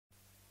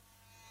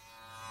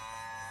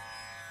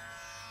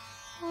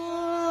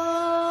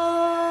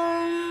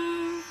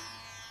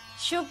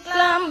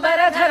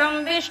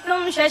शुक्लाम्बरधरम्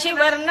विष्णुम्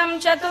शशिवर्णम्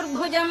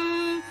चतुर्भुजम्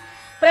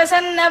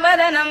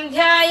प्रसन्नवदनम्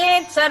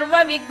ध्यायेत्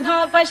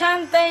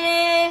सर्वविघ्नोपशान्तये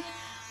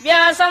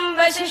व्यासम्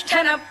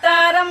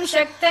वसिष्ठनप्तारम्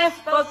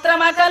शक्तेः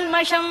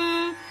पौत्रमकल्मषम्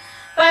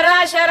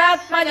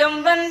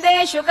पराशरात्मजम् वन्दे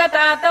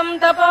शुकतातम्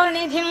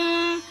तपोनिधिम्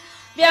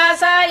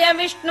व्यासाय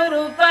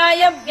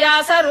विष्णुरूपाय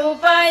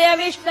व्यासरूपाय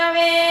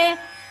विष्णवे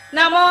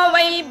नमो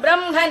वै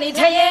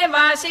ब्रह्मनिधये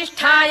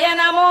वासिष्ठाय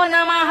नमो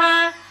नमः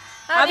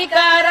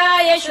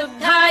अविकाराय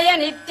शुद्धाय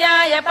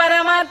नित्याय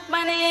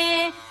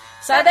परमात्मने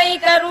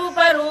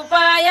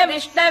सदैकरूपरूपाय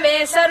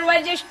विष्णवे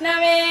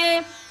सर्वजिष्णवे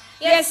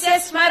यस्य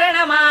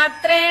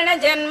स्मरणमात्रेण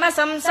जन्म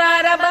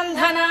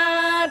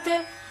संसारबन्धनात्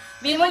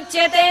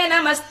विमुच्यते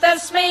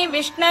नमस्तस्मै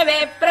विष्णवे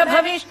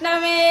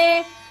प्रभविष्णवे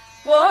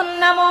ॐ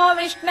नमो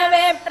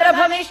विष्णवे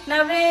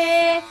प्रभविष्णवे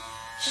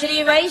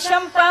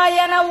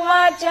श्रीवैशम्पायन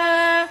उवाच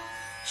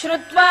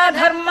श्रुत्वा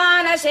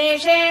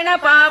धर्मानशेषेण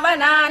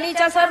पावनानि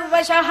च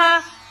सर्वशः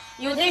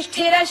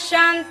युधिष्ठिरः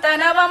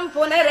शान्तनवम्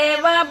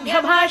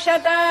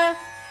पुनरेवाभ्यभाषत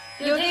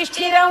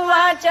युधिष्ठिर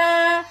उवाच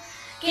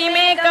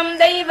किमेकम्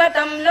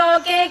दैवतम्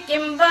लोके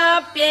किम्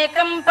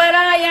वाप्येकम्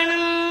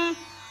परायणम्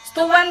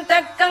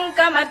स्तुवन्तः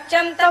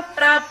कङ्कमर्चन्तः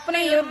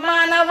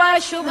प्राप्नुयुर्मानवा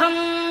शुभम्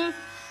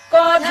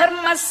को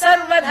धर्मः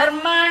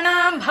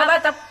सर्वधर्माणाम्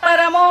भवतः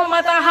परमो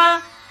मतः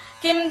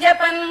किम्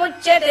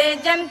जपन्मुच्यते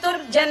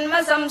जन्तुर्जन्म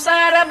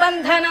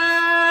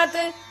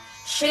संसारबन्धनात्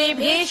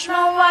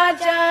श्रीभीष्म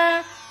उवाच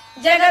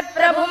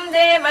जगत्प्रभुम्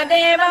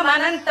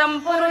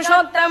देवदेवमनन्तम्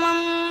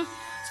पुरुषोत्तमम्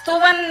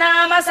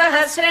स्तुवन्नाम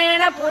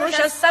सहस्रेण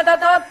पुरुषः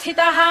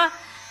सततोत्थितः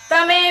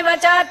तमेव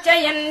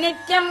चार्चयन्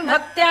नित्यम्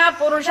भक्त्या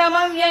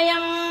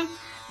पुरुषमव्ययम्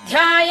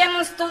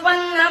ध्यायन्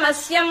स्तुवन्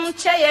नमस्यम्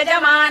च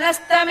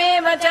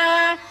यजमानस्तमेव च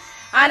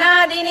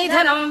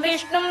अनादिनिधनम्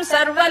विष्णुम्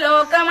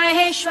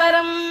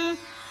सर्वलोकमहेश्वरम्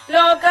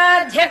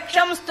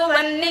लोकाध्यक्षम्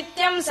स्तुवन्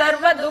नित्यम्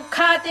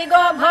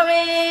सर्वदुःखातिगो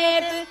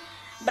भवेत्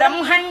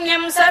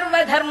ब्रह्मण्यम्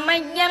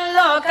सर्वधर्मज्ञम्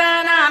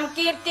लोकानाम्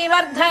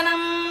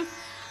कीर्तिवर्धनम्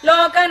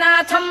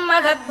लोकनाथम्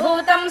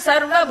महद्भूतम्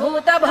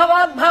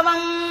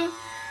सर्वभूतभवोद्भवम्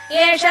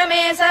एष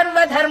मे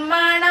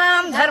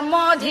सर्वधर्माणाम्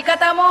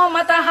धर्मोऽधिकतमो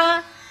मतः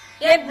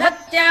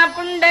यद्भक्त्या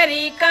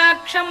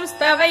पुण्डरीकाक्षम्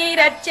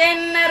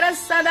स्तवैरच्चेन्नरः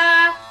सदा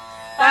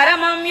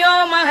परमम् यो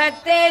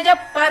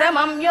महत्तेजः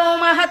परमम् यो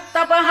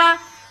महत्तपः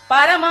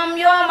परमम्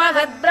यो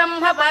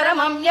महद्ब्रह्म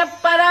परमम् यः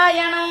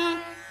परायणम्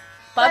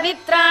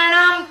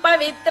पवित्राणाम्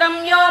पवित्रम्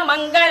यो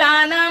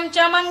मङ्गलानाम् च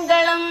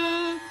मङ्गलम्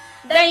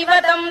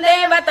दैवतम्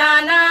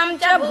देवतानाम्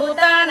च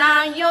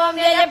भूतानाम् यो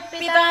व्ययः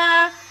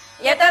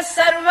यतः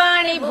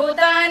सर्वाणि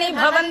भूतानि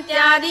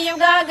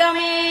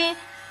भवन्त्यादियुगागमे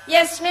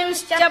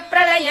यस्मिंश्च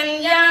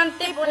प्रलयम्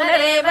यान्ति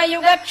पुनरेव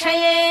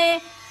युगक्षये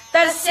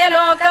तस्य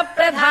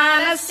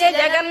लोकप्रधानस्य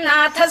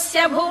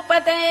जगन्नाथस्य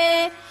भूपते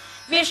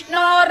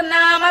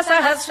विष्णोर्नाम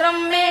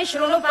सहस्रम् मे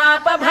शृणु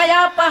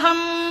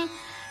पापभयापहम्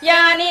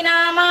यानि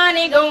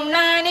नामानि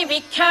गौणानि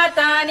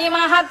विख्यातानि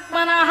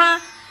महात्मनः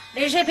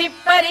ऋषिभिः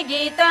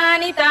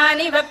परिगीतानि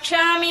तानि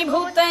वक्ष्यामि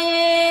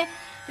भूतये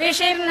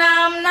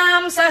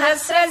ऋषिर्नाम्नाम्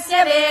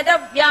सहस्रस्य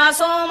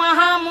वेदव्यासो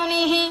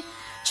महामुनिः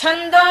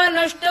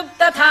छन्दोऽनुष्टुप्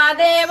तथा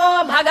देवो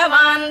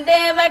भगवान्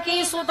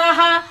देवकीसुतः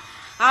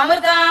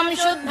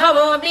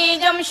अमृतांशुद्भवो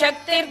बीजम्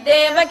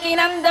शक्तिर्देवकी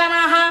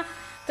नन्दनः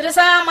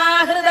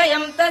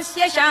त्रिसामाहृदयम्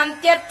तस्य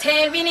शान्त्यर्थे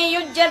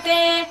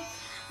विनियुज्यते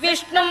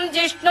विष्णुम्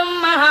जिष्णुम्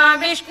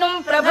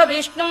महाविष्णुम्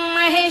प्रभविष्णुम्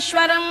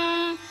महेश्वरम्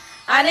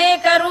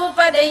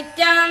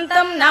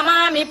अनेकरूपदैत्यान्तम्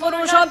नमामि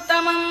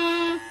पुरुषोत्तमम्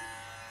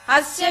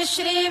अस्य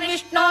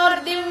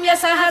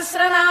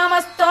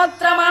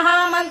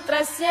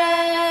श्रीविष्णोर्दिव्यसहस्रनामस्तोत्रमहामन्त्रस्य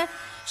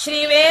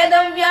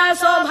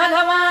श्रीवेदव्यासो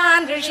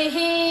भगवान् ऋषिः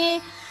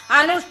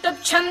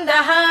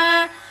अनुष्टुप्छन्दः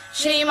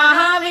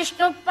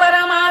श्रीमहाविष्णुः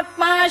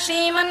परमात्मा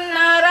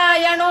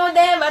श्रीमन्नारायणो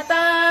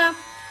देवता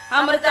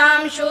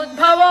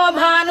अमृतांशुद्भवो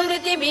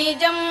भानुरिति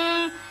बीजम्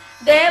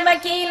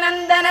देवकी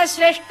नन्दन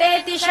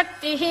श्रेष्ठेति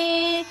शक्तिः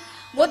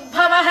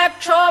उद्भवः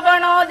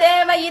क्षोभणो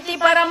देव इति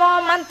परमो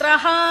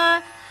मन्त्रः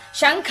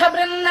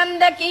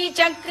शङ्खबृन्नन्दकी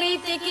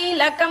चक्रीति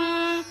कीलकम्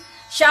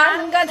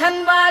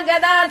शार्ङ्गधन्वा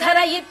गदाधर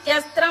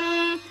इत्यस्त्रम्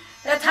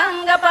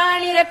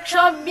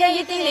रथाङ्गपाणिरक्षोभ्य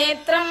इति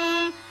नेत्रम्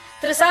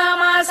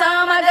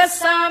त्रिसामासामगः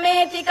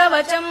सामेति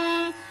कवचम्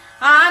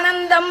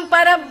आनन्दम्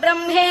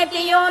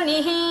परब्रह्मेति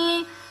योनिः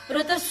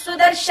ऋतुः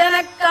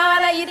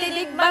सुदर्शनकाल इति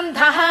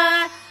दिग्बन्धः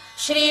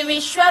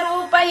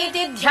श्रीविश्वरूप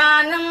इति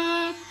ध्यानम्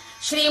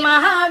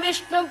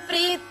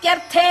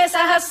श्रीमहाविष्णुप्रीत्यर्थे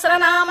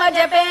सहस्रनाम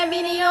जपे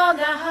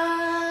विनियोगः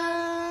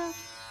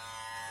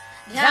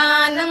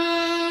ध्यानम्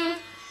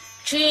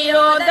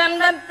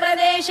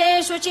क्षीरोदन्वत्प्रदेशे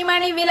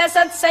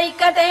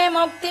शुचिमणिविलसत्सैकते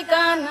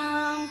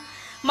मौक्तिकानाम्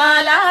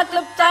माला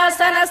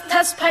क्लुप्तासनस्थ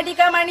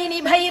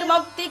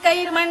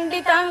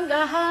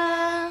स्फटिकमणिनिभैर्मौक्तिकैर्मण्डिताङ्गः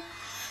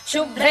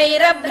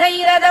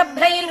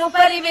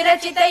शुभ्रैरभ्रैरदभ्रैरुपरि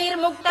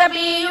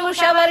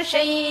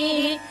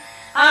विरचितैर्मुक्तपीयूषवर्षैः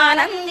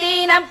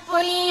आनन्दीन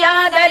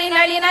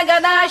पुनीयादरिनलिन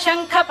गदा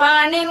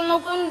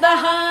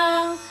शङ्खपाणिर्मुकुन्दः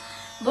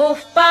भूः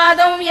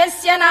पादौ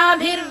यस्य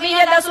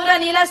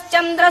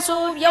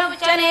नाभिर्वियदसुरनिलश्चन्द्रसूर्यौ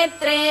च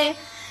नेत्रे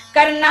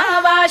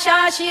कर्णावाशा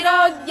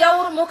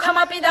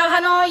शिरोद्यौर्मुखमपि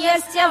दहनो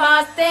यस्य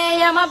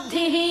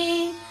वास्तेयमब्धिः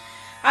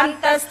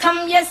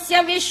अन्तस्थम्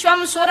यस्य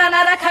विश्वम्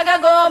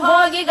सुरनरखगो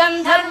भोगि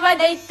गन्धर्व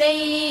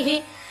दैत्यैः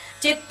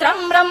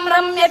चित्रम्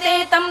रम्यते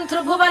तम्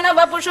त्रिभुवन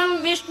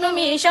वपुषम्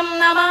विष्णुमीशम्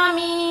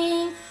नमामि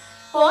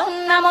ॐ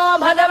नमो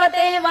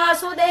भगवते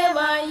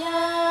वासुदेवाय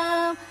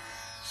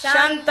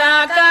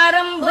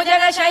शान्ताकारम्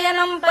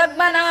भुजगशयनम्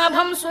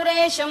पद्मनाभम्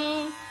सुरेशम्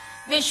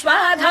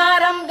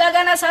विश्वाधारम्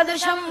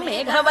गगनसदृशम्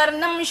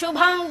मेघवर्णम्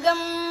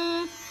शुभाङ्गम्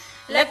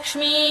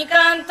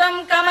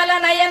लक्ष्मीकान्तम्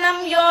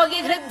कमलनयनम्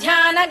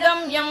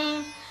योगिहृद्ध्यानगम्यम्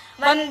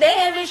वन्दे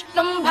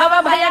विष्णुम्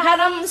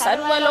भवभयहरम्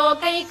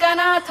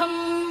सर्वलोकैकनाथम्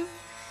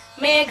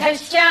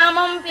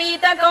मेघश्यामम्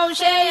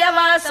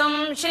पीतकौशेयवासम्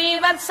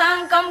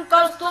श्रीवत्साङ्कम्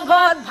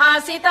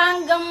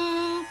कौस्तुभोद्भासिताङ्गम्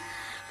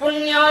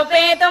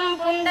पुण्योपेतम्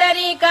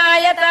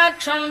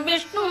पुण्डरीकायताक्षम्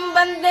विष्णुम्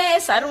वन्दे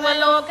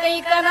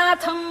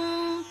सर्वलोकैकनाथम्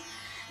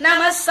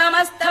नमः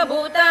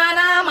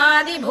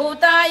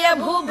समस्तभूतानामादिभूताय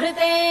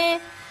भूभृते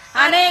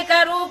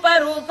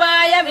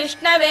अनेकरूपरूपाय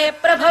विष्णवे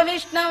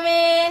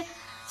प्रभविष्णवे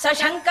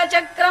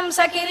सशङ्खचक्रम्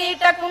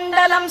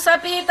सकिरीटकुण्डलम्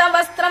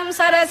सपीतवस्त्रम्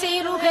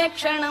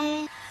सरसीरुभेक्षणम्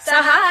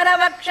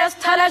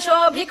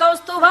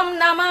सहारवक्षस्थलशोभिकौस्तुभम्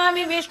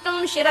नमामि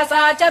विष्णुम्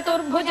शिरसा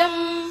चतुर्भुजम्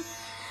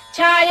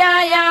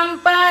छायायाम्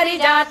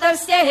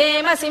पारिजातस्य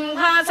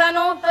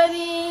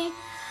हेमसिंहासनोपरि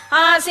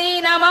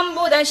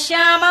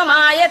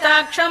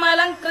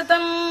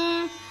आसीनमम्बुदश्याममायताक्षमलङ्कृतम्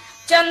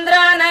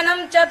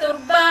चन्द्राननम्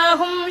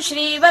चतुर्बाहुम्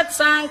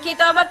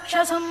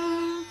श्रीवत्साङ्कितवक्षसम्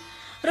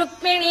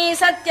रुक्मिणी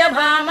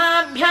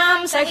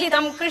सत्यभामाभ्याम्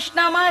सहितम्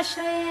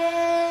कृष्णमाश्रये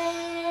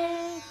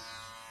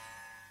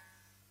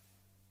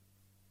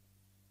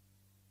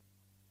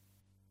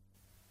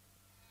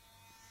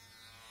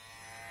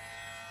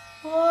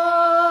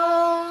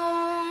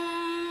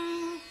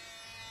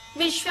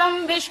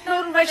विश्वम्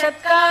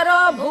विष्णुर्वषत्कारो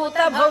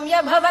भूतभव्य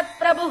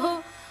भवत्प्रभुः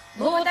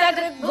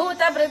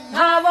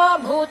भूतकृद्भूतभृद्भावो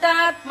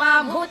भूतात्मा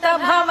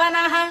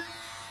भूतभावनः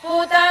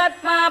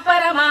भूतात्मा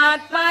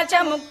परमात्मा च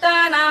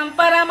मुक्तानाम्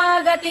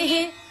परमागतिः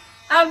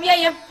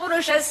अव्ययः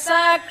पुरुषः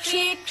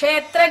साक्षी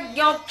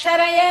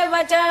क्षेत्रज्ञोऽक्षर एव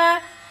च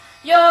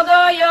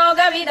योगो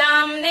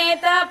योगविदाम्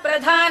नेता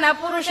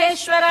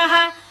प्रधानपुरुषेश्वरः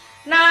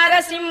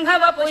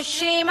नारसिंहवपुः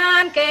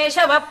श्रीमान्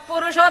केशवः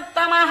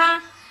पुरुषोत्तमः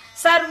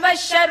सर्वः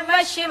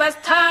शर्वः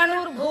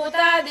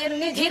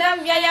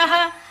शिवस्थाणुर्भूतादिर्निधिरव्ययः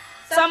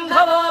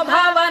सम्भवो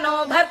भावनो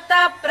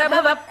भर्ता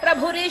प्रभवः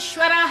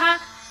प्रभुरीश्वरः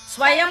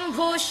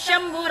स्वयम्भूः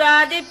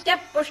शम्भुरादित्यः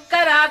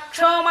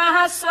पुष्कराक्षो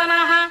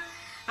महास्वनः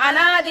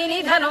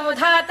अनादिनिधनो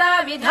धाता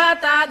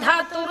विधाता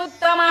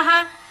धातुरुत्तमः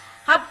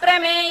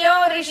अप्रमेयो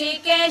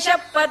ऋषिकेशः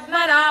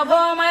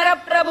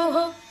पद्मनाभोऽमरप्रभुः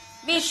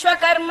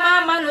विश्वकर्मा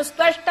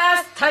मनुस्त्वष्टा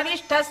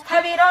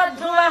स्थविष्ठस्थविरो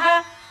ध्रुवः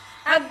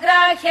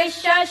अग्राह्यः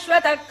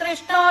शाश्वतः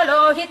कृष्णो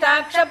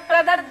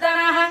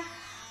लोहिताक्षप्रदर्दनः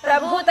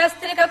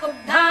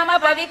प्रभूतस्त्रिककुब्धाम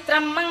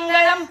पवित्रम्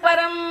मङ्गलम्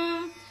परम्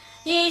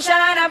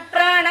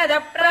ईशानप्राणद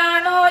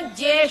प्राणो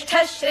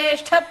ज्येष्ठः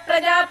श्रेष्ठः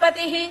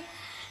प्रजापतिः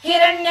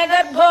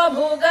हिरण्यगर्भो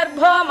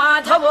भूगर्भो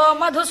माधवो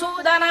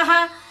मधुसूदनः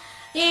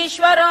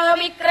ईश्वरो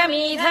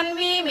विक्रमी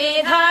धन्वी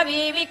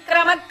मेधावी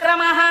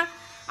विक्रमक्रमः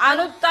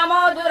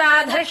अनुत्तमो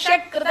दुराधर्ष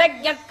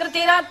कृतज्ञ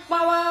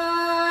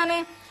कृतिरात्मवान्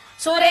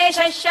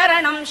सुरेशः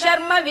शरणम्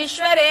शर्म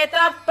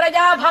विश्वरेता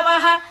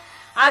प्रजाभवः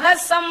अधः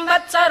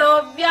संवत्सरो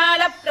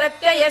व्याल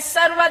प्रत्ययः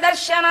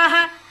सर्वदर्शनः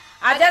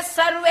अजः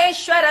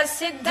सर्वेश्वरः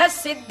सिद्धः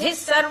सिद्धिः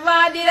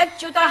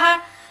सर्वादिरच्युतः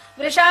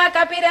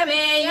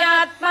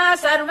वृषाकपिरमेयात्मा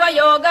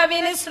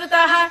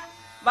सर्वयोगविनिसृतः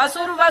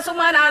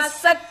वसुर्वसुमनः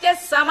सत्यः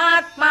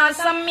समात्मा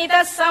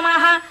संमितः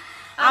समः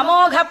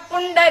अमोघः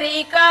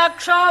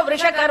पुण्डरीकाक्षो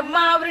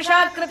वृषकर्मा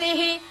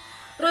वृषाकृतिः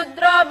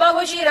रुद्रो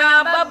बहुशिरा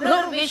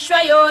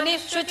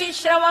बभ्रुर्विश्वयोनिः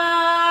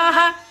शुचिश्रवाः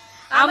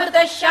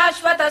अमृतः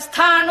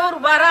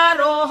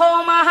शाश्वतस्थाणुर्वरारोहो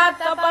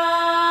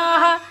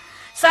महातपाः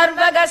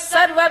सर्वगः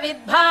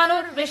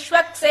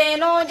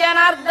सर्वविद्भानुर्विश्वक्सेनो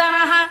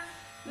जनार्दनः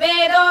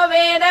वेदो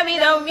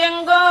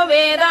वेदविदव्यङ्गो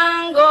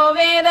वेदाङ्गो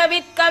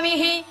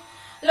वेदवित्कविः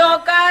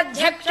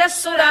लोकाध्यक्षः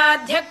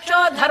सुराध्यक्षो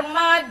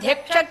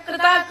धर्माध्यक्षः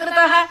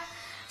कृताकृतः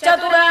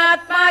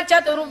चतुरात्मा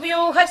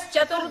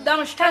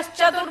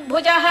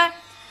चतुर्व्यूहश्चतुर्दंष्टश्चतुर्भुजः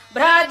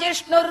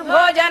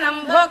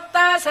भ्राजिष्णुर्भोजनम्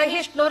भोक्ता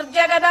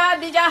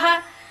सहिष्णुर्जगदादिजः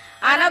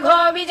अनघो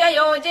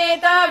विजयो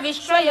जेता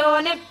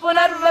विश्वयोनिः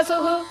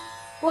पुनर्वसुः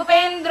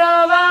उपेन्द्रो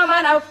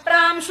वामनः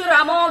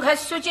प्रांशुरमोघः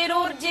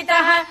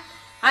शुचिरूर्जितः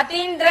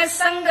अतीन्द्रः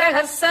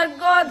सङ्ग्रहः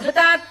सर्गो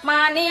धृतात्मा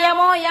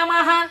नियमो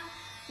यमः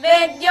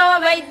वेद्यो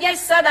वैद्यः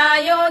सदा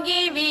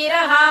योगी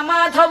वीरः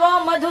माधवो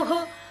मधुः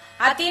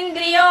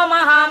अतीन्द्रियो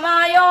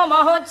महामायो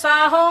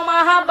महोत्साहो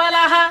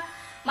महाबलः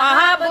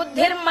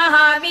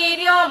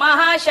महाबुद्धिर्महावीर्यो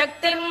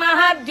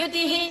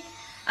महाशक्तिर्महाद्युतिः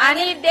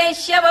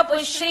अनिर्देश्य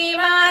वपुः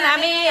श्रीमान्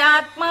अमे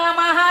आत्मा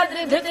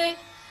महादृधृत्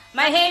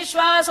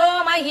महेश्वासो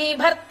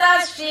महीभर्ता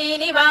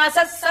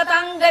श्रीनिवासः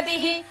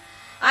सताङ्गतिः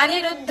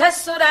अनिरुद्धः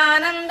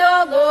सुरानन्दो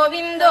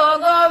गोविन्दो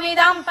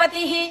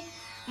गोविदाम्पतिः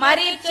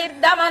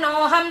मरीचिर्दमनो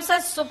हंसः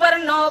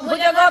सुपर्णो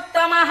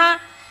भुजगोत्तमः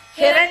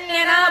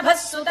हिरण्यनाभः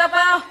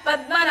सुतपाः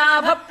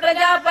पद्मनाभः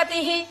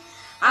प्रजापतिः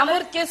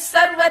अमृत्युः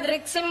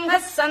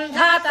सर्वदृक्सिंहः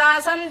सन्धाता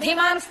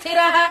सन्धिमान्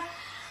स्थिरः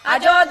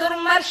अजो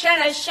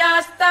दुर्मर्षणः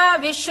शास्ता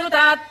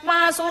विश्रुतात्मा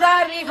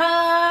सुरारिभा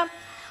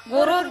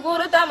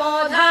गुरुर्गुरुतमो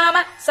धाम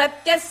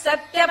सत्यः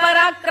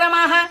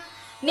सत्यपराक्रमः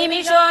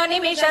निमिषो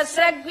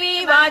निमिषस्रग्वी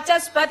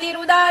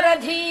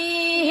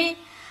वाचस्पतिरुदारधीः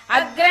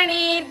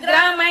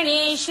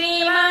अग्रणीर्ग्रामणी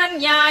श्रीमान्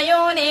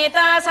न्यायो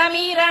नेता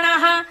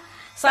समीरणः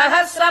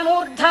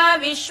सहस्रमूर्धा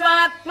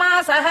विश्वात्मा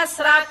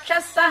सहस्राक्षः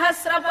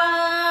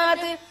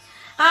सहस्रपात्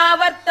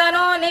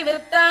आवर्तनो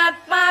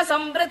निवृत्तात्मा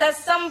संवृतः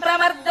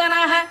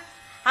सम्प्रमर्दनः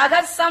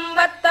अधः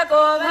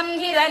संवर्तको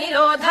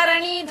भङ्गिरनिलो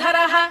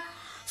धरणीधरः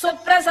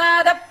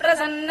सुप्रसाद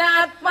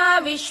प्रसन्नात्मा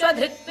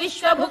विश्वधृक्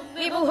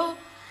विश्वभुग्विभुः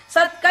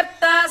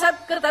सत्कर्ता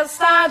सत्कृतः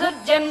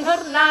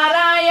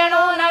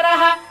साधुर्जह्नुर्नारायणो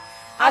नरः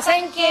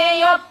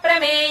असङ्ख्येयो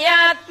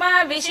प्रमेयात्मा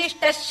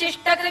विशिष्टः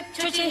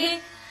शिष्टकृच्छुचिः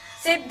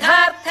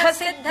सिद्धार्थ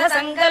सिद्ध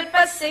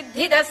सङ्कल्पः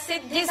सिद्धिदः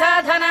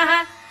सिद्धिसाधनः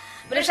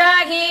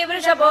वृषाही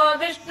वृषभो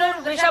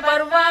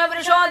विष्णुर्वृषपर्वा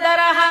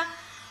वृषोदरः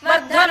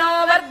वर्धनो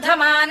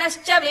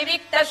वर्धमानश्च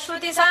विविक्तः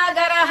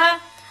श्रुतिसागरः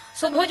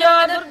सुभुजो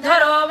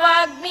दुर्धरो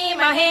वाग्मी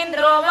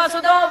महेन्द्रो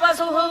वसुदो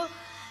वसुः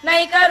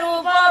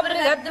नैकरूपो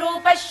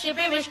बृहद्रूपः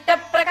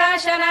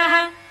शिपिविष्टप्रकाशनः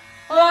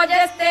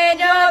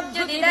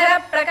ओजस्तेजोऽब्जुदिधरः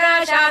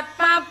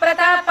प्रकाशात्मा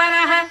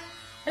प्रतापनः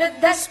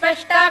वृद्धः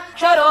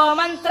स्पष्टाक्षरो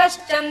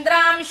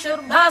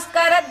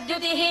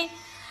मन्त्रश्चन्द्रांशुर्भास्करद्युतिः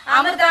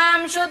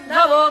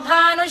अमृतांशुद्भवो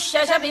भानुः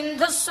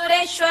शशबिन्दुः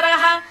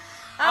सुरेश्वरः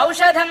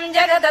औषधम्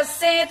जगतः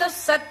सेतुः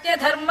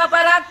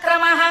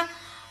सत्यधर्मपराक्रमः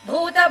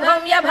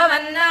भूतभव्य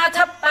भवन्नाथ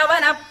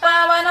पवनः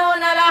पावनो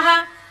नलः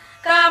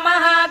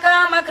कामः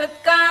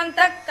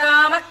कामकृत्कान्तः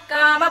कामः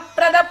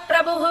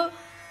कामप्रदप्रभुः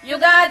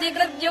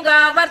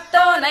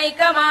युगादिकृद्युगावर्तो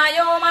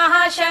नैकमायो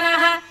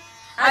महाशनः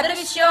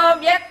अदृश्यो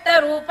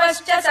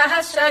व्यक्तरूपश्च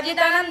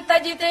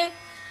सहस्रजिदनन्तजित्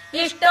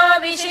इष्टो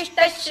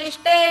विशिष्टः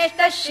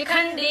शिष्टेष्टः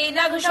शिखण्डी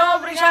नघुषो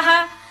वृषः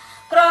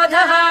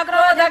क्रोधः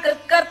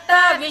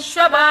क्रोधकृत्कर्ता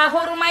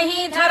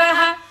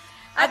विश्वबाहुर्महीधरः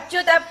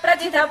अच्युत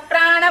प्रथित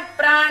प्राण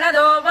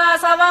प्राणदो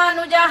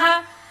वासवानुजः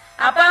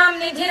अपाम्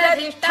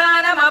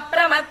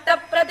निधिरधिष्ठानमप्रमत्त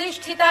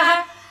प्रतिष्ठितः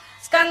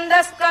स्कन्द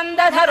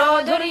स्कन्दधरो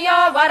धुर्यो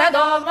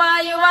वरदो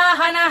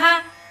वायुवाहनः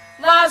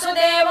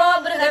वासुदेवो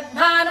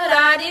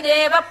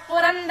बृहद्भानुरादिदेवः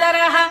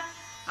पुरन्दरः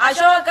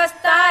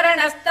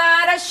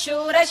अशोकस्तारणस्तारः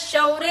शूरः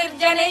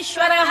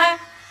शौरिर्जनेश्वरः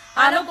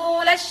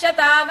अनुकूलः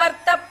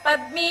शतावर्तः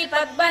पद्मी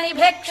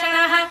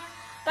पद्मनिभेक्षणः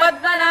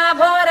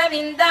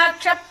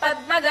पद्मनाभोरविन्दाक्षः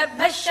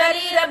पद्मगर्भः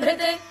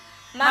शरीरभृत्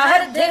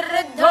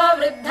महर्धिर्वृद्धो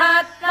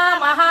वृद्धात्मा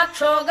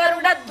महाक्षो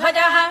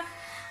गरुडध्वजः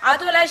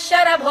अतुलः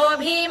शरभो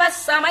भीमः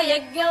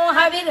समयज्ञो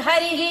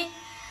हविर्हरिः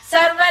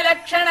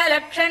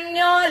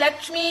सर्वलक्षणलक्षण्यो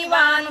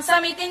लक्ष्मीवान्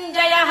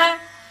समितिञ्जयः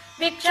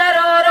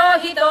विक्षरो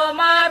रोहितो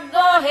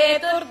मार्गो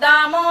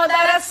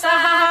हेतुर्दामोदरः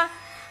सः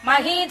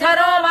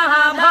महीधरो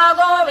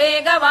महाभागो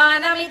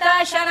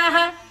वेगवानमिताशनः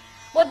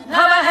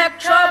उद्भवः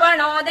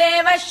क्षोभणो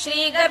देवः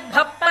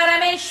श्रीगर्भः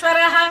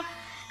परमेश्वरः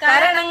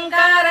करणम्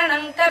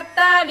कारणम्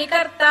कर्ता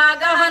विकर्ता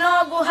गहनो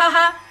गुहः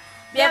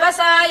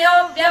व्यवसायो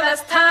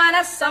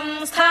व्यवस्थानः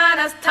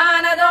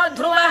संस्थानस्थानदो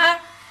ध्रुवः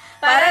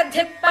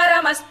परधिः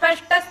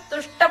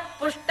परमस्पष्टस्तुष्टः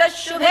पुष्टः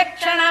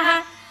शुभेक्षणः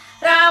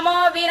रामो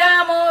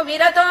विरामो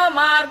विरतो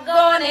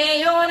मार्गो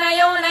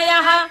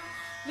नेयोनयोनयः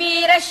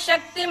वीरः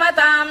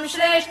शक्तिमताम्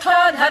श्रेष्ठो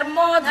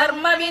धर्मो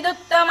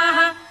धर्मविदुत्तमः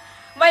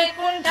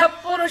वैकुण्ठः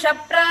पुरुष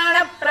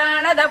प्राण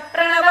प्राणद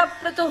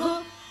प्रणवपृतुः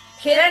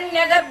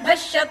हिरण्यगर्भः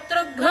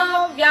शत्रुघ्नो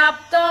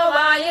व्याप्तो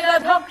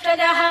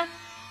वायुरधोक्षजः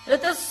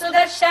ऋतुः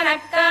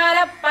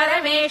सुदर्शनकालः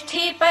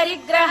परमेष्ठी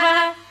परिग्रहः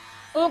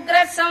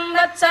उग्रः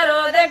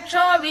संवत्सरो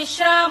दक्षो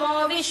विश्रामो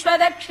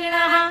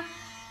विश्वदक्षिणः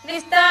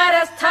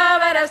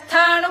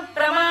विस्तारस्थावरस्थाणुः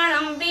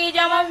प्रमाणम्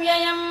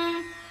बीजमव्ययम्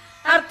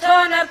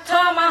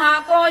अर्थोऽनर्थो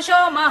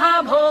महाकोशो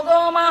महाभोगो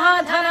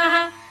महाधनः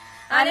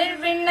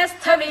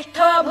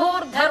अनिर्विण्णस्थविष्ठो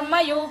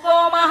भूर्धर्मयूपो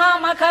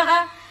महामखः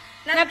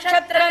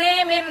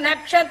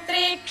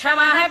नक्षत्रनेमिर्नक्षत्री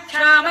क्षमः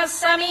क्षामः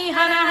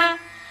समीहनः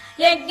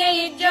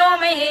यज्ञयुज्यो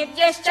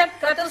महेज्यश्च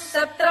क्रतुः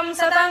सत्रम्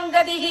सताम्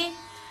गतिः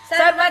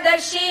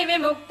सर्वदर्शी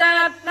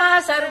विमुक्तात्मा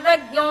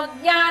सर्वज्ञो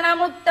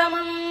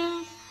ज्ञानमुत्तमम्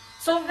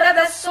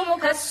सुव्रतः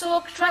सुमुखः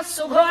सूक्ष्मः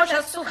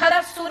सुघोषः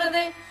सुखदः सुहृद्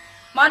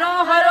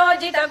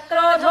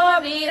मनोहरोजितक्रोधो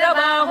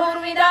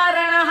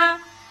वीरबाहुर्विदारणः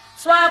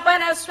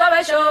स्वापनः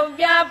स्ववशो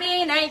व्यापी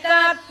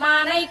नैकात्मा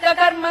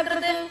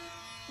नैककर्मकृत्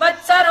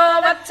वत्सरो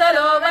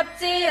वत्सलो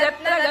वत्सी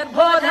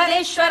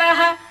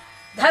रत्नगर्भोधनेश्वरः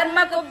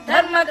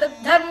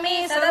धर्मकृद्धर्मकृद्धर्मी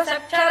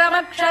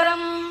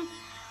सदसक्षरमक्षरम्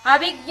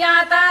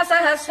अविज्ञाता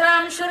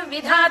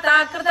सहस्रांशुर्विधाता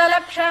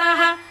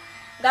कृतलक्षणः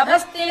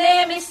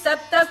गभस्तिनेमिः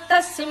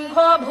सत्तस्तः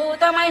सिंहो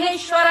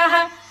भूतमहेश्वरः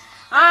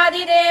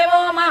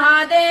आदिदेवो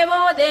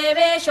महादेवो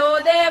देवेशो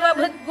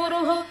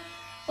देवभृद्गुरुः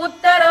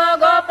उत्तरो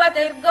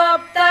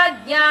गोपतिर्गोप्ता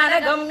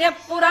ज्ञानगम्यः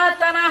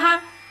पुरातनः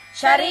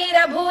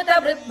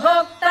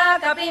शरीरभूतभृद्भोक्ता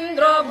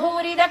कपीन्द्रो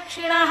भूरि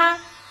दक्षिणः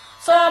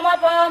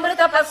सोमपो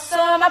मृतपः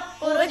सोमः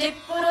पुरुजिः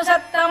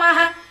पुरुसत्तमः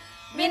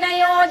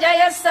विनयो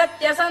जयः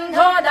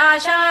सत्यसन्धो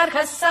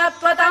दाशार्हः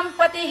सात्वताम्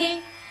पतिः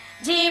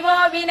जीवो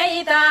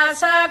विनयिता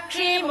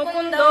साक्षी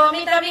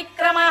मुकुन्दोमित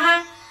विक्रमः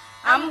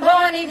अम्भो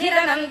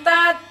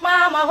निधिरनन्तात्मा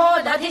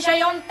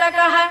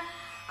महोदधिशयोऽन्तकः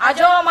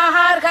अजो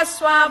महार्घः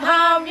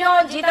स्वाभाव्यो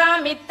जिता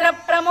मित्र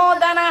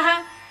प्रमोदनः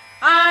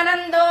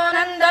आनन्दो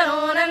नन्दनो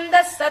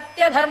नन्दः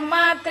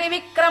सत्यधर्मा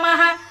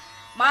त्रिविक्रमः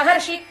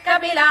महर्षि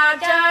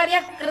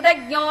कपिलाचार्यः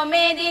कृतज्ञो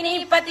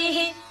मेदिनीपतिः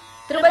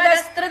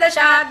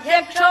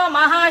त्रिपदस्त्रिदशाध्यक्षो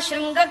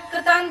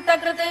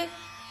महाशृङ्गकृतान्तकृत्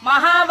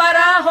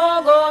महावराहो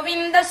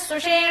गोविन्दः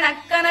सुषेणः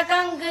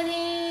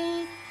कनकाङ्गनी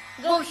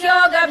गुह्यो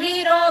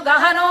गभीरो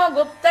गहनो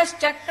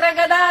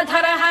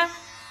गुप्तश्चक्रगदाधरः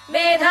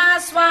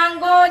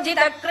मेधास्वाङ्गो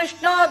जितः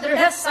कृष्णो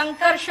दृढः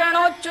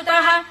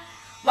सङ्कर्षणोच्युतः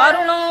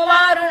वरुणो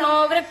वारुणो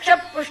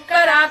वृक्षः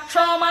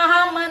पुष्कराक्षो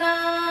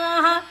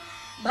महामनाः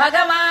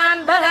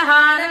भगवान्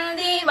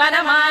बलहानन्दी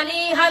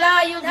वनमाली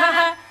हलायुधः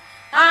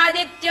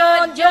आदित्यो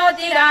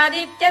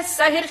ज्योतिरादित्यः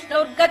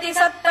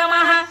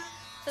सहिष्णुर्गतिसत्तमः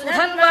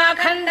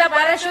सुधन्वाखण्ड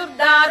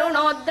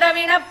परशुर्दारुणो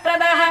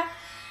द्रविणप्रदः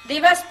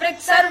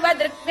दिवस्पृक्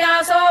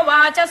सर्वदृक्व्यासो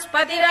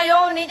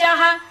वाचस्पतिरयो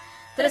निजः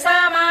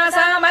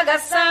त्रिसामासामगः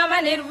साम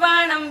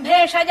निर्वाणम्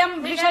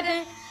भेषजम् भिषज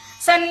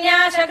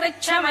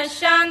सन्न्यासकृच्छमः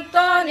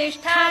शान्तो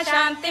निष्ठा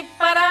शान्तिः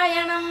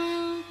परायणम्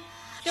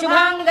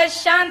शुभाङ्गः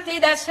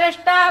शान्तिदः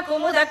स्रष्टा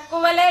कुमुदः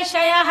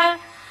कुवलेशयः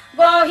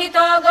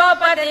गोहितो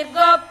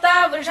गोपतिर्गोप्ता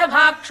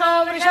वृषभाक्षो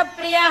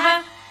वृषप्रियः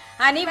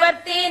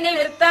अनिवर्ती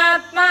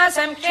निवृत्तात्मा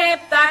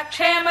संक्षेप्ता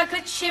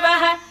क्षेमकृत्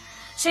शिवः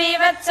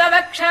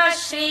श्रीवत्सवक्षः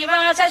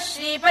श्रीवासः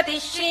श्रीपतिः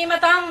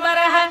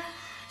श्रीमताम्बरः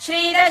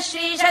श्रीरः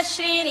श्रीशः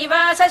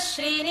श्रीनिवासः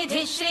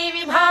श्रीनिधिः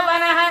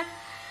श्रीविभावनः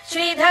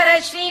श्रीधर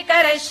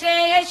श्रीकर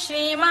श्रेयः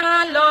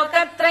श्रीमान्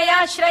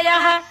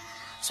लोकत्रयाश्रयः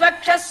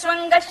स्वक्षः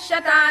स्वङ्गः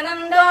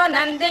शतानन्दो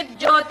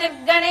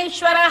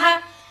नन्दिर्ज्योतिर्गणेश्वरः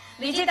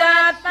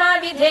विजितात्मा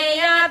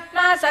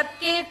विधेयात्मा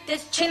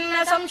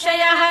सत्कीर्तिश्छिन्न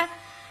संशयः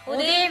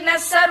उदीर्णः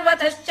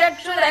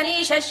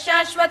सर्वतश्चक्षुरनीशः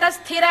शाश्वतः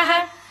स्थिरः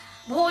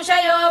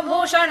भूषयो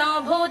भूषणो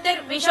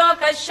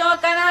भूतिर्विशोकः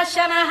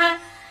शोकनाशनः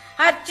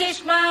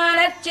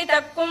अर्चिष्मानर्चितः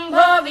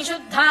कुम्भो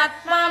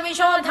विशुद्धात्मा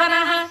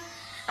विशोधनः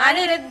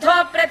अनिरुद्धो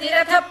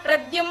प्रतिरथ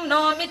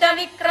प्रद्युम्नोमित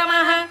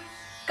विक्रमः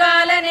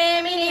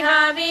कालनेमिनिः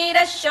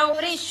वीरः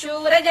शौरिः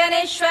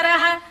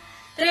शूरजनेश्वरः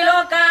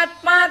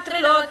त्रिलोकात्मा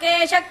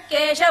त्रिलोकेशः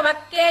केशवः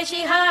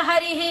केशिहा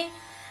हरिः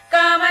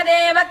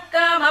कामदेवः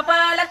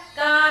कामपालः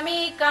कामी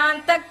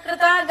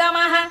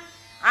कान्तकृतागमः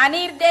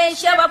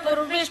अनिर्देश्य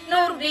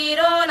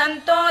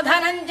वपुर्विष्णुर्वीरोऽनन्तो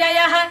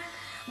धनञ्जयः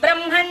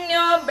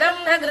ब्रह्मण्यो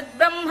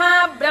ब्रह्मकृद्ब्रह्मा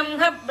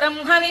ब्रह्म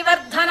ब्रह्म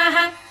विवर्धनः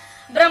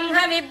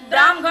ब्रह्म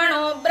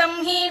विब्राह्मणो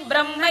ब्रह्मी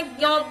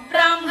ब्रह्मज्ञो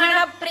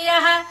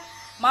ब्राह्मणप्रियः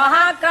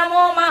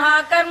महाक्रमो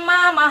महाकर्मा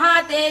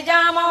महातेजा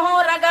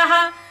महोरगः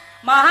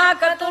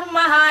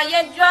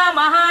महाक्रतुर्महायज्वा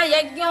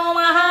महायज्ञो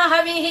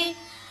महाहविः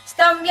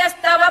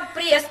स्तव्यस्तव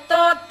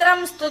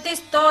प्रियस्तोत्रम्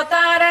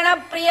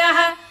स्तुतिस्तोतारणप्रियः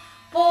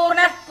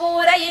पूर्णः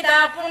पूरयिता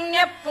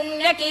पुण्यः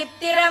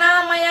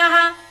पुण्यकीर्तिरनामयः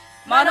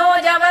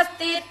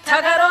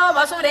मनोजवस्तीर्थकरो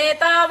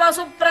वसुरेता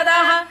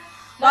वसुप्रदः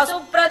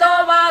वसुप्रदो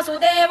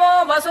वासुदेवो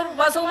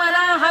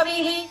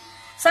वसुर्वसुमनाहविः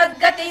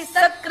सद्गतिः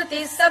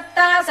सत्कृतिः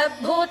सत्ता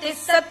सद्भूतिः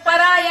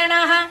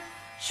सत्परायणः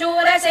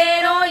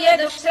शूरसेनो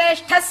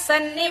यदुश्रेष्ठः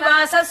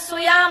सन्निवासः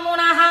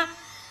सुयामुनः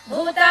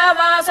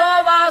भूतावासो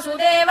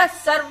वासुदेवः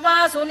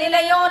सर्वासु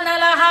निलयो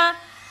नलः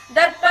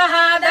दर्पः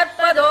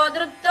दर्पदो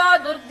दृप्तो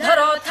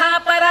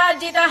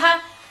दुर्धरोऽथापराजितः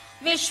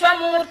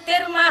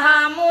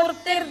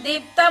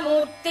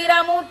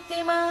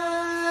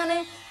विश्वमूर्तिर्महामूर्तिर्दीप्तमूर्तिरमूर्तिमान्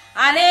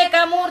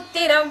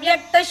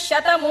अनेकमूर्तिरव्यक्तः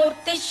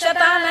शतमूर्तिः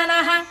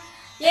शताननः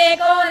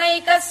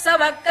एकोनैकः स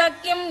वक्तः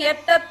किम्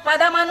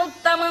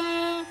यत्तत्पदमनुत्तमम्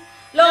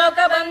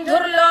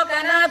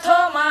लोकबन्धुर्लोकनाथो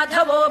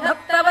माधवो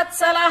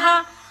भक्तवत्सलः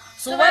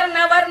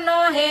सुवर्णवर्णो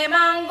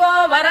हेमाङ्गो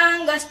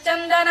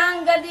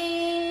वराङ्गश्चन्दनाङ्गदी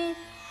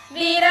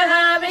वीरः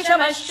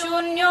विषमः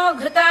शून्यो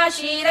घृता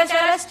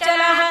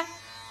शीरचरश्चलः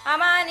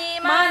अमानी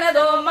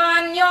मानदो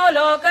मान्यो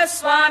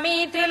लोकस्वामी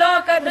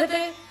त्रिलोकधृत्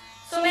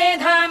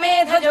सुमेधा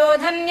मेधजो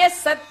धन्यः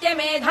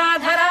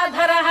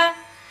सत्यमेधाधराधरः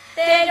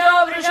तेजो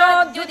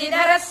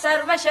वृषोद्युतिधरः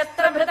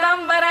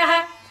सर्वशस्त्रभृताम्बरः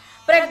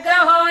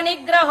प्रग्रहो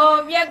निग्रहो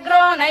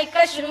व्यग्रो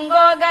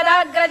नैकशृङ्गो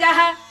गदाग्रजः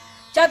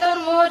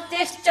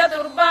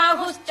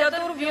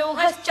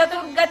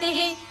चतुर्मूर्तिश्चतुर्बाहुश्चतुर्व्यूहश्चतुर्गतिः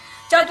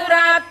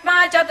चतुरात्मा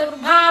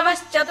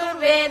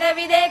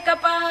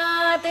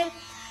चतुर्भावश्चतुर्वेदविदेकपात्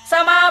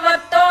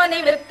समावर्तो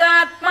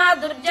निवृत्तात्मा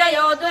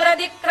दुर्जयो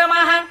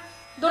दुरतिक्रमः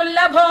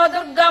दुर्लभो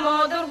दुर्गमो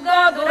दुर्गो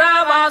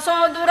दुरावासो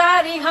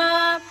दुरारिः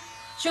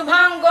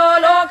शुभाङ्गो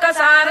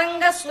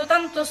लोकसारङ्गः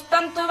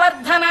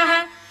सुतन्तुस्तन्तुवर्धनः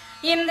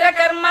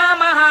इन्द्रकर्मा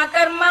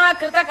महाकर्मा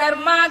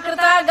कृतकर्मा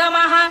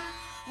कृतागमः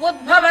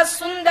उद्भवः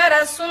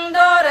सुन्दरः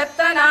सुन्दो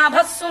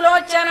रत्ननाभः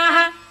सुलोचनः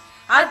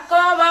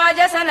अर्को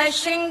वाजसनः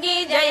शृङ्गी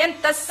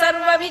जयन्तः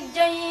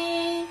सर्वविजयी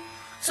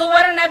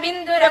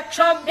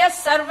सुवर्णबिन्दुरक्षोभ्यः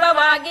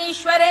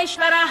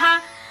सर्ववागीश्वरेश्वरः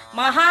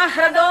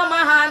महाह्रदो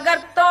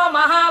महागर्तो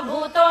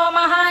महाभूतो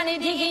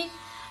महानिधिः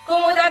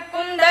कुमुद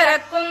कुन्दर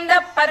कुन्द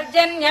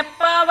पर्जन्यः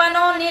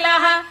पावनो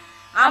निलः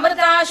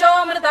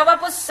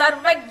अमृताशोऽमृतवपुः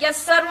सर्वज्ञः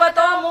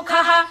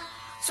सर्वतोमुखः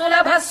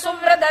सुलभः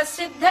सुव्रतः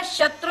सिद्धः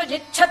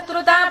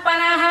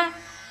शत्रुजिच्छत्रुतापनः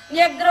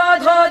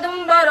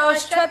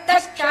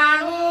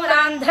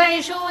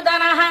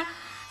न्यग्रोधोदुम्बरोश्चतश्चाणूरान्ध्रैषूदनः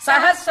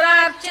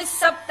सहस्रार्चिः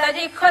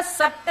सप्तजिह्वः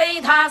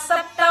सप्तैधाः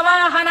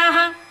सप्तवाहनः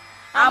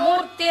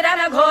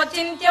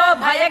अमूर्तिरनघोचिन्त्यो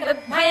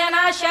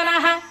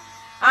भयकृद्भयनाशनः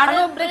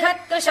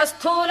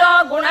अणुबृहत्कृशस्थूलो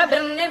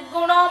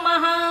गुणभिर्निर्गुणो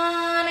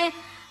महान्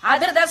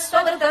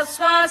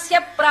अधृतस्वधृतस्वास्य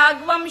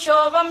प्राग्वंशो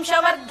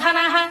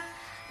वंशवर्धनः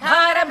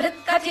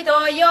भारभृत्कथितो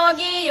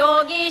योगी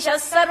योगीशः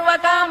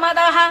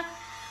सर्वकामदः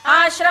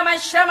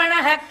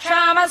आश्रमश्रमणः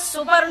क्षामः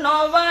सुपर्णो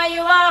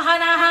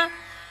वायुवाहनः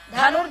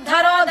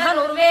धनुर्धरो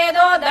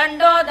धनुर्वेदो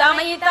दण्डो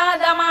दमयिता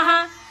दमः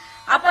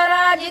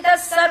अपराजितः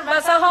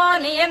सर्वसहो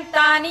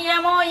नियन्ता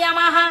नियमो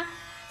यमः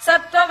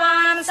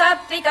सत्त्ववान्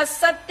सात्विकः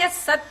सत्यः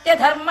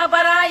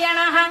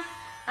सत्यधर्मपरायणः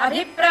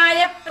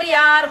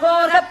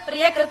अभिप्रायप्रियार्होः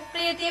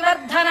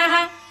प्रियकृत्प्रीतिवर्धनः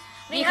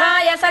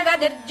विहाय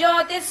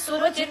सगतिर्ज्योतिः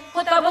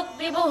सुरुचिर्कुतभुक्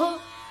विभुः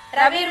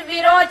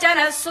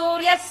रविर्विरोचनः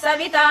सूर्यः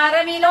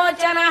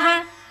सवितारविलोचनः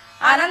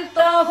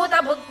अनन्तो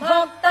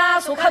हुतभुग्भोक्ता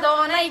सुखदो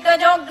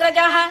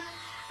नैकजोऽग्रजः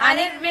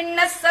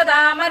अनिर्विण्णः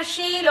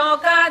सदामर्षी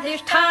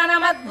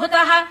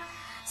लोकाधिष्ठानमद्भुतः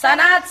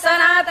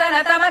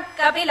सनात्सनातनतमः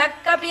कपिलः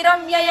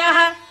कपिरव्ययः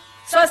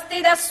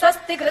स्वस्तिदः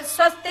स्वस्तिकृत्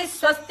स्वस्ति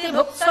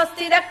स्वस्तिभुक्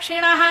स्वस्ति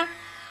दक्षिणः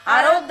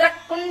अरौद्रः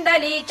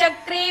कुण्डली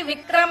चक्री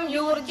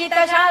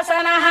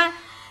विक्रम्यूर्जितशासनः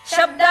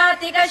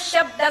शब्दातिकः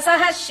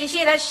शब्दसः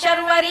शिशिरः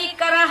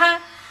शर्वरीकरः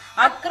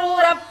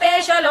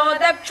अक्रूरपेशलो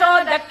दक्षो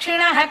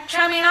दक्षिणः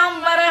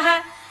क्षमिणाम्बरः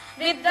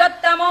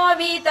विद्वत्तमो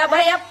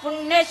वीतभयः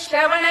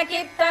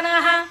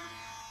पुण्यश्रवणकीर्तनः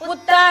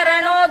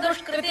उत्तारणो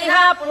दुष्कृतिः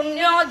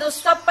पुण्यो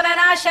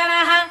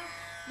दुःस्वप्ननाशनः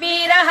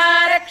वीरः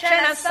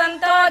रक्षणः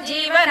सन्तो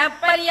जीवनः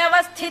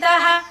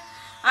पर्यवस्थितः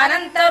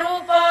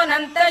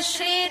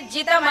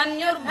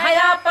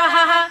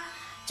अनन्तरूपोऽनन्तश्रीर्जितमन्युर्भयापहः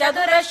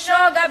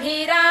चतुरश्रो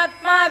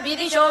गभीरात्मा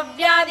विदिशो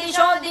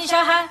व्यादिशो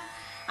दिशः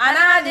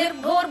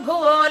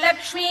अनाधिर्भूर्भुवो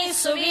लक्ष्मी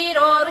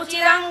सुवीरो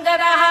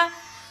रुचिराङ्गदः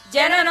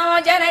जननो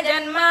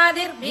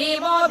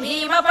जनजन्मादिर्भीमो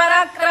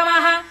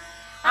भीमपराक्रमः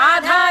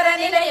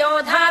आधारनिलयो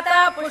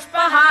धाता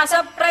पुष्पहास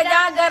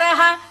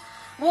प्रजागरः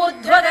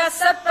ऊर्ध्वगः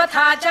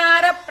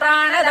सत्पथाचार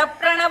प्राणद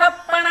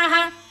प्रणवप्रणः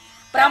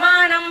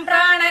प्रमाणम्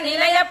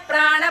प्राणनिलय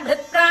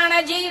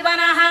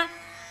प्राणभृत्प्राणजीवनः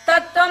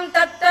तत्त्वम्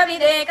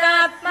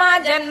तत्त्वविदेकात्मा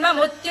जन्म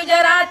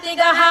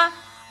मृत्युजरातिगः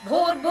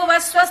भूर्भुवः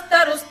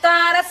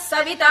स्वस्तरुस्तारः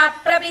सविता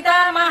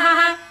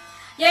प्रपितामहः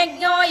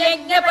यज्ञो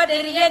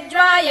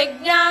यज्ञपतिर्यज्वा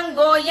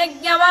यज्ञाङ्गो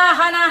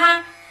यज्ञवाहनः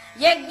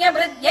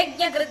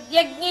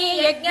यज्ञभृद्यज्ञकृद्यज्ञी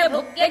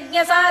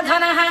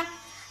यज्ञभुग्यज्ञसाधनः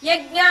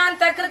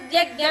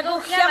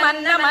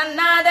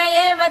यज्ञान्तकृद्यज्ञगुह्यमन्नमन्नाद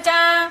एव च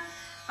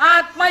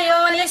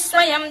आत्मयोनिः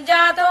स्वयम्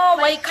जातो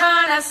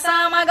वैखानः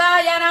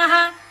सामगायनः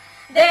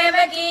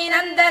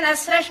देवकीनन्दनः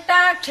स्रष्टा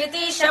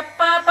क्षितीशः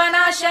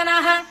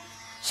पापनाशनः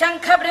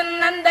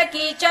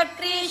शङ्खबृन्नन्दकी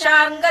चक्री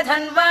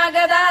शार्ङ्गधन्वा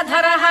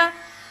गदाधरः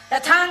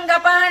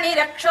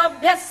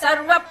तथाङ्गपाणिरक्षोभ्यः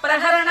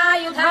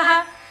सर्वप्रहरणायुधः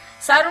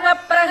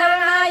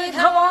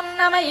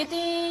सर्वप्रहरणायुधवोन्नम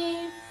इति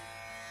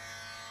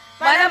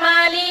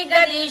वनमाली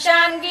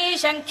गरीशाङ्गी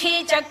शङ्खी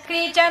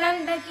चक्री च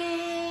नन्दकी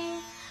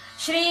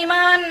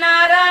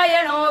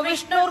श्रीमान्नारायणो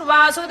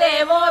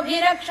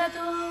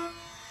विष्णुर्वासुदेवोऽभिरक्षतु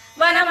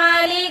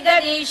वनमाली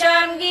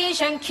गरीशाङ्गी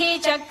शङ्खी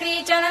चक्री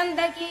च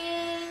नन्दकी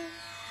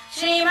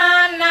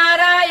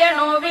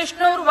श्रीमान्नारायणो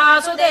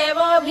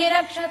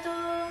विष्णुर्वासुदेवोऽभिरक्षतु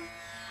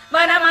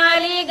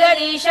वनमाली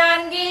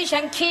गरीशाङ्गी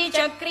शङ्खी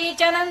चक्री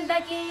च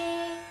नन्दकी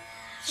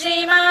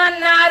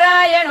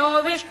श्रीमान्नारायणो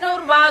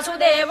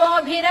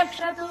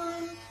विष्णुर्वासुदेवोऽभिरक्षतु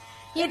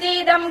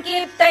इतीदम्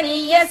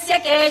कीर्तनीयस्य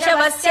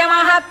केशवस्य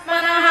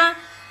महात्मनः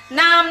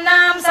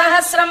नाम्नाम्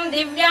सहस्रम्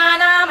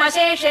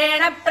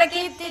दिव्यानामशेषेण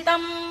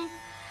प्रकीर्तितम्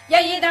य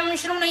इदम्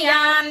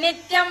शृणुयान्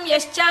नित्यम्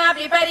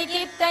यश्चापि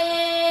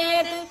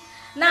परिकीर्तयेत्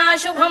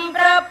नाशुभम्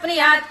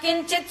प्राप्नुयात्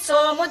किञ्चित्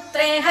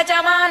सोमुत्रेह च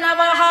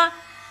मानवः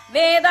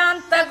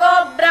वेदान्तको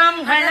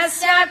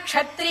ब्राह्मणस्य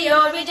क्षत्रियो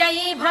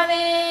विजयी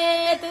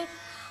भवेत्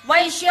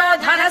वैश्यो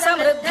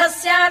धनसमृद्धः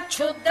स्यात्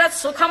क्षुद्रः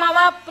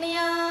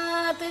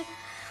सुखमवाप्नुयात्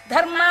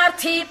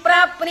धर्मार्थी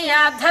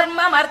प्राप्नुयात्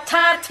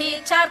धर्ममर्थार्थी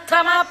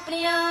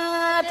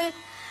चार्थमाप्नुयात्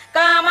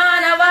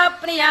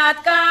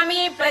कामानवाप्नुयात्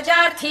कामी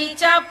प्रजार्थी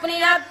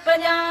चाप्नुयात्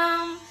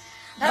प्रजाम्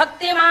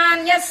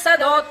भक्तिमान् यः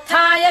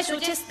सदोत्थाय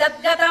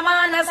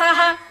शुचिस्तद्गतमानसः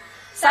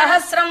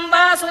सहस्रम्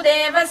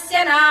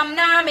वासुदेवस्य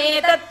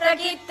नाम्नामेतत्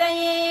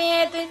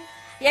प्रकीर्तयेत्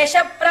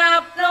यशः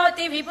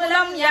प्राप्नोति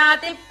विपुलम्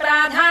याति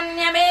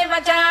प्राधान्यमेव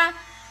च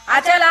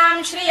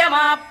अचलाम्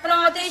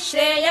श्रियमाप्नोति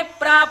श्रेयः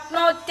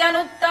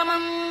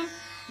प्राप्नोत्यनुत्तमम्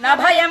न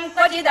भयम्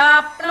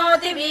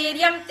क्वचिदाप्नोति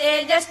वीर्यम्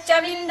तेजश्च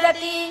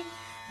विन्दति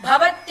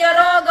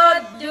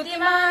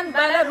भवत्यरोगोद्युतिमान्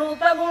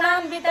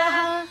बलरूपगुणान्वितः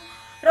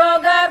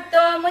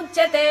रोगार्तो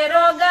मुच्यते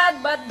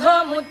रोगात् बद्धो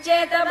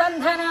मुच्येत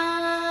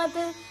बन्धनात्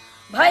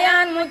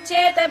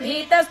भयान्मुच्येत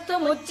भीतस्तु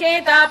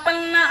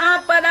मुच्येतापन्न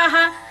आपदः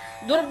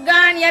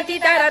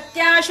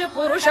दुर्गाण्यतितरत्याशु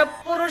पुरुषः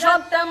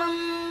पुरुषोत्तमम्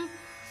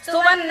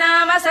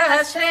स्तुवन्नाम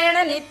सहस्रेण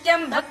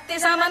नित्यम् भक्ति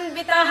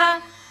समन्वितः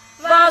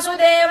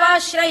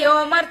वासुदेवाश्रयो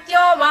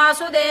मर्त्यो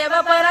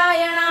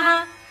वासुदेवपरायणः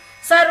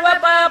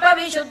सर्वपाप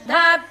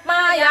विशुद्धात्मा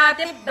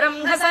याति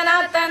ब्रह्म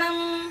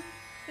सनातनम्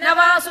न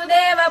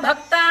वासुदेव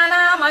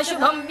भक्तानाम्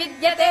अशुभम्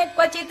विद्यते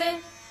क्वचित्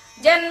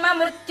जन्म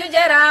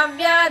मृत्युजरा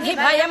व्याधि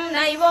भयम्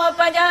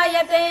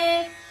नैवोपजायते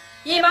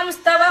इमम्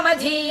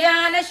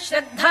स्तवमधीयान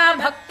श्रद्धा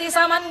भक्ति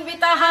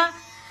समन्वितः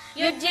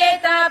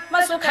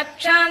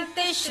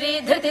युज्येतात्मसुखक्षान्ति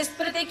श्रीधृति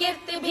स्मृति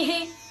कीर्तिभिः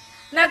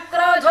न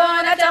क्रोधो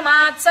न च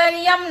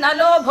मात्सर्यम् न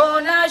लोभो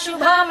न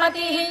शुभा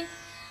मतिः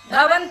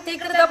भवन्ति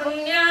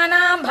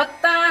कृतपुण्यानाम्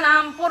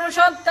भक्तानाम्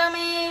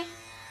पुरुषोत्तमे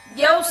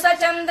द्यौः स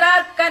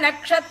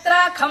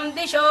चन्द्रार्कनक्षत्राखम्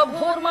दिशो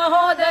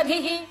भूर्महो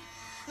दधिः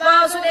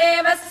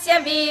वासुदेवस्य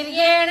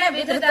वीर्येण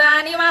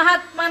विधृतानि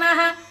महात्मनः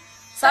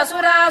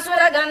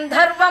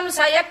ससुरासुरगन्धर्वम् स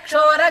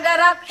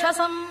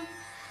यक्षोरगराक्षसम्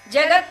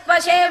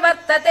जगत्वशे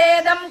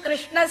वर्ततेदम्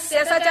कृष्णस्य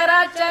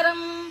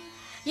सचराचरम्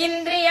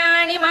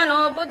इन्द्रियाणि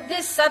मनो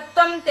बुद्धिः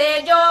सत्त्वम्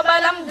तेजो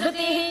बलम्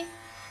धृतिः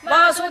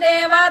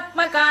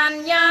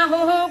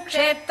वासुदेवात्मकान्याहुः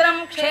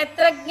क्षेत्रम्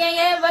क्षेत्रज्ञ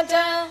एव च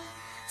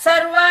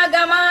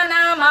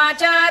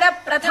सर्वागमानामाचार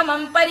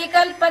प्रथमम्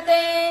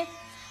परिकल्पते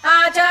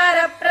आचार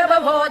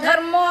प्रभवो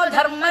धर्मो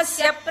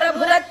धर्मस्य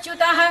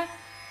प्रभुरच्युतः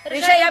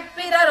ऋषयः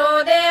पितरो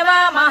देवा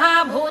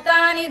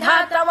महाभूतानि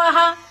धातवः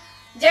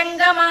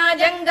जङ्गमा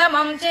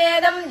जङ्गमम्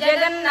चेदम्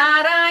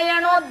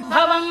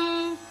जगन्नारायणोद्भवम्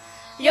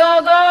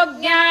योगो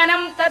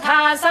ज्ञानम् तथा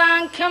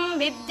साङ्ख्यम्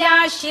विद्या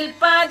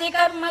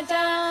शिल्पादिकर्म च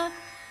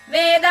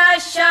वेदाः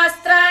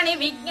शास्त्राणि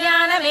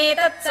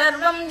विज्ञानमेतत्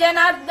सर्वम्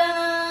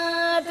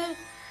जनार्दनात्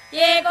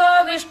एको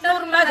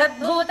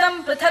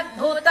विष्णुर्महद्भूतम्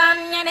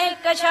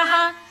पृथग्भूतान्यनेकशः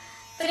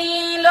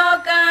त्रीन्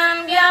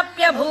लोकान्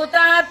व्याप्य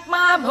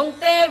भूतात्मा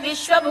भुङ्क्ते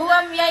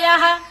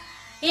विश्वभुवव्ययः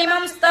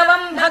इमम्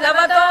स्तवम्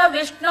भगवतो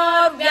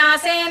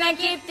विष्णोर्व्यासेन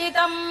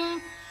कीर्तितम्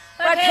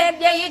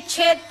पठेद्य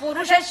इच्छेत्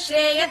पुरुषः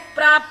श्रेयत्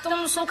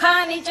प्राप्तुम्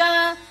सुखानि च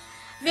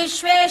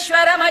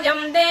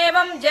विश्वेश्वरमजम्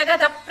देवम्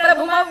जगतः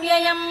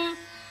प्रभुमव्ययम्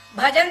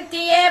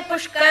भजन्ति ये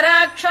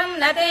पुष्कराक्षम्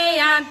न ते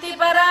यान्ति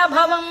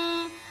पराभवम्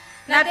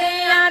न ते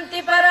यान्ति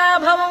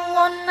पराभवम्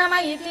ओन्नम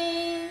इति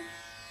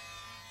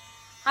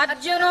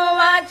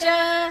अर्जुनोवाच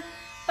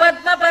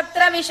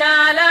पद्मपत्र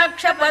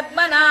विशालाक्ष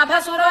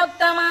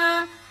पद्मनाभसुरोत्तम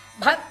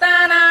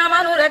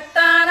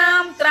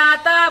भक्तानामनुरक्तानाम्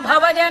त्राता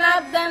भव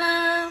जनार्दन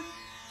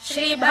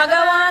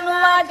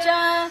श्रीभगवानुवाच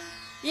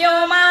यो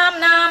माम्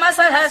नाम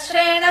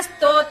सहस्रेण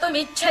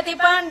स्तोतुमिच्छति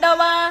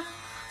पाण्डव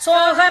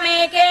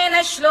सोऽहमेकेन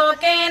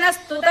श्लोकेन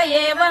स्तुत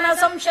एव न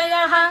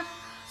संशयः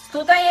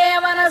स्तुत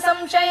एव न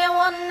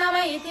संशयोन्नम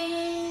इति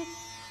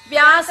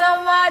व्यास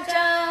उवाच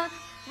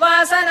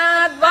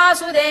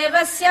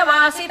वासनाद्वासुदेवस्य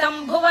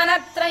वासितम्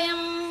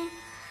भुवनत्रयम्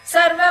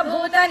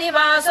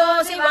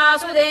सर्वभूतनिवासोऽसि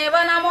वासुदेव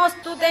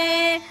नमोऽस्तु ते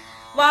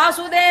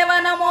वासुदेव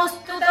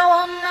नमोऽस्तु ते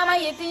ओन्नम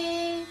इति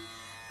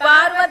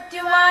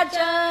पार्वत्युवाच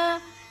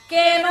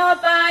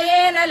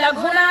केनोपायेन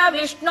लघुना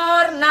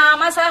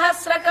विष्णोर्नाम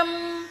सहस्रकम्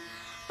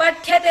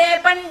पठ्यते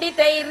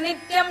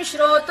पण्डितैर्नित्यम्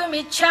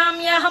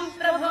श्रोतुमिच्छाम्यहम्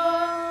प्रभो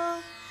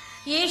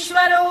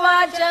ईश्वर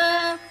उवाच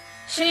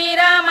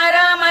श्रीराम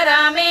राम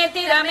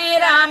रामेति रमे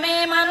रामे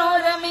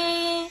मनोरमे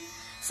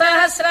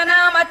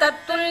सहस्रनाम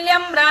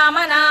तत्तुल्यम् राम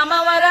नाम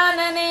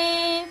वरानने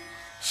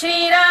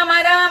श्रीराम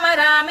राम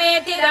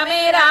रामेति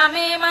रमे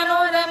रामे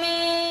मनोरमे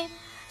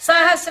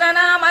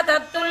सहस्रनाम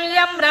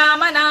तत्तुल्यम्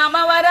राम नाम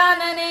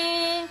वरानने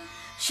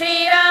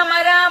श्रीराम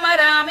राम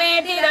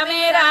रामेति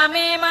रमे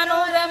रामे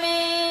मनोरमे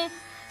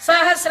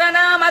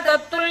सहस्रनाम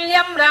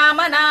तत्तुल्यम् राम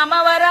नाम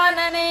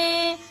वरानने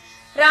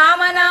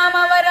राम नाम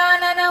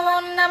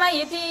वराननमोन्नम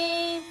इति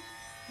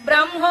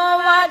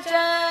ब्रह्मोवाच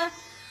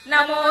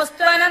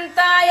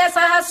नमोऽस्त्वनन्ताय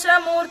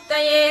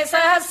सहस्रमूर्तये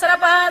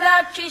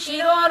सहस्रपादाक्षि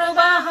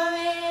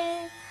शिरोरुबाहवे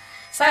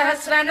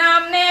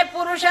सहस्रनाम्ने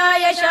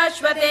पुरुषाय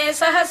शाश्वते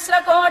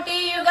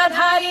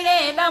सहस्रकोटियुगधारिणे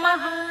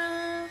नमः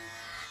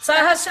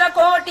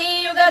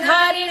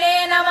सहस्रकोटियुगधारिणे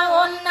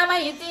नमोऽन्नम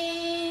इति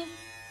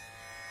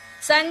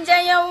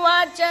सञ्जय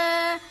उवाच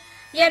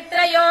यत्र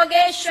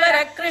योगेश्वर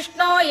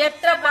कृष्णो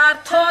यत्र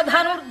पार्थो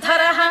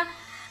धनुर्धरः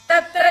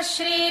तत्र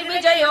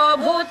श्रीर्विजयो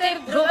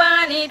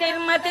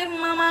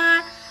भूतिर्ध्रुवानीतिर्मतिर्मम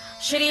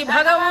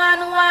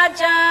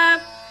श्रीभगवानुवाच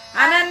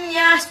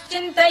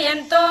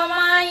अनन्याश्चिन्तयन्तो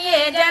मां ये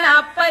जनाः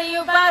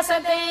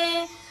पर्युपासते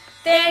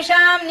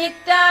तेषाम्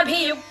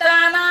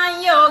नित्याभियुक्तानां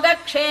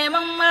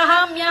योगक्षेमम्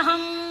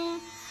वहाम्यहम्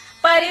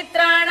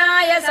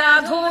परित्राणाय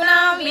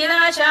साधूनां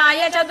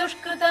विनाशाय च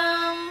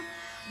दुष्कृताम्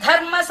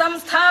धर्म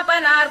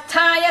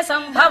संस्थापनार्थाय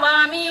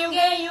सम्भवामि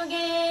युगे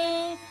युगे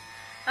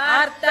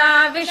आर्ता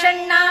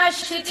विषण्णाः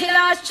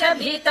शिथिलाश्च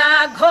भीता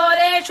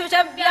घोरेषु च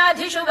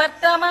व्याधिषु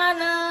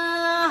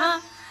वर्तमानाः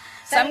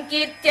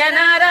संकीर्त्य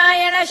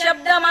नारायण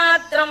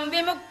शब्दमात्रम्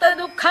विमुक्त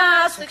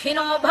दुःखाः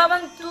सुखिनो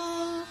भवन्तु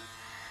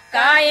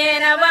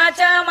कायेन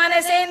वाचा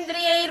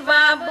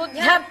मनसेन्द्रियैर्वा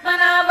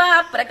बुद्ध्यात्मना वा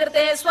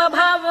प्रकृते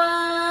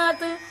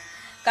स्वभावात्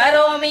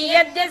करोमि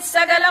यद्यत्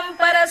सकलम्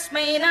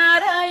परस्मै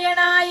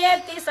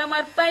नारायणायेति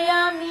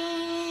समर्पयामि।